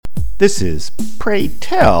This is Pray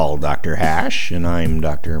Tell, Dr. Hash, and I'm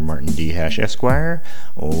Dr. Martin D. Hash, Esquire,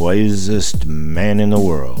 wisest man in the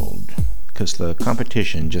world. 'Cause the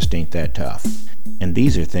competition just ain't that tough. And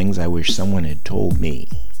these are things I wish someone had told me.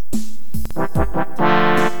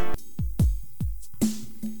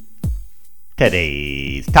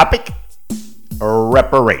 Today's topic,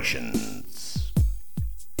 reparations.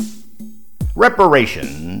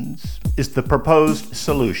 Reparations is the proposed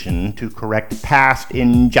solution to correct past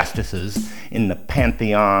injustices in the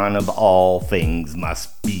pantheon of all things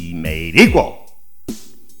must be made equal.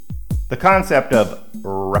 The concept of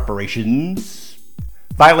reparations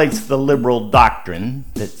violates the liberal doctrine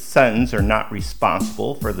that sons are not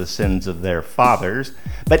responsible for the sins of their fathers,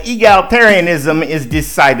 but egalitarianism is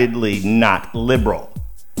decidedly not liberal.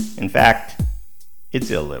 In fact,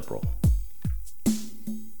 it's illiberal.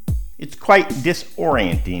 It's quite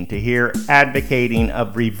disorienting to hear advocating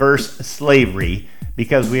of reverse slavery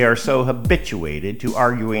because we are so habituated to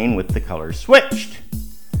arguing with the colors switched.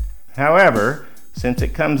 However, since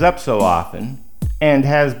it comes up so often and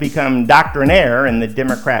has become doctrinaire in the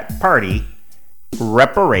Democrat Party,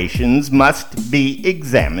 reparations must be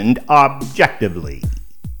examined objectively.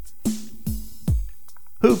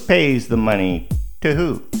 Who pays the money to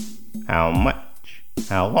who? How much?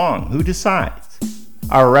 How long? Who decides?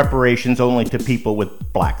 Are reparations only to people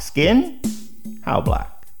with black skin? How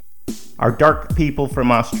black? Are dark people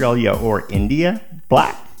from Australia or India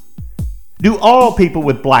black? Do all people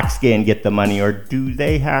with black skin get the money, or do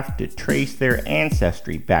they have to trace their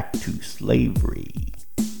ancestry back to slavery?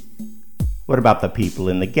 What about the people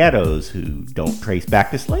in the ghettos who don't trace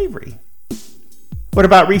back to slavery? What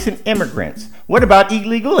about recent immigrants? What about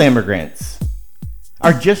illegal immigrants?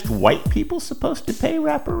 Are just white people supposed to pay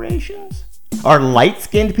reparations? Are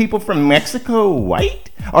light-skinned people from Mexico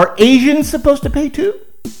white? Are Asians supposed to pay too?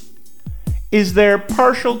 Is there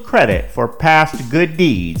partial credit for past good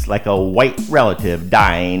deeds, like a white relative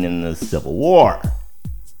dying in the Civil War?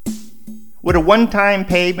 Would a one-time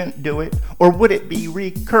payment do it, or would it be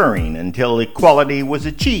recurring until equality was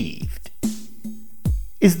achieved?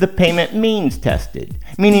 Is the payment means tested,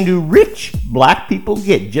 meaning do rich black people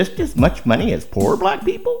get just as much money as poor black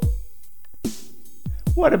people?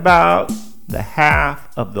 What about the half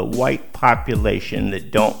of the white population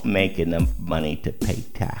that don't make enough money to pay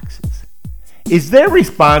taxes? Is their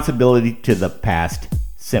responsibility to the past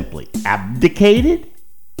simply abdicated?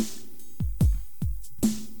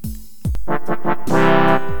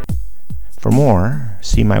 For more,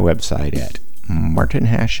 see my website at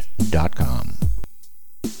martinhash.com.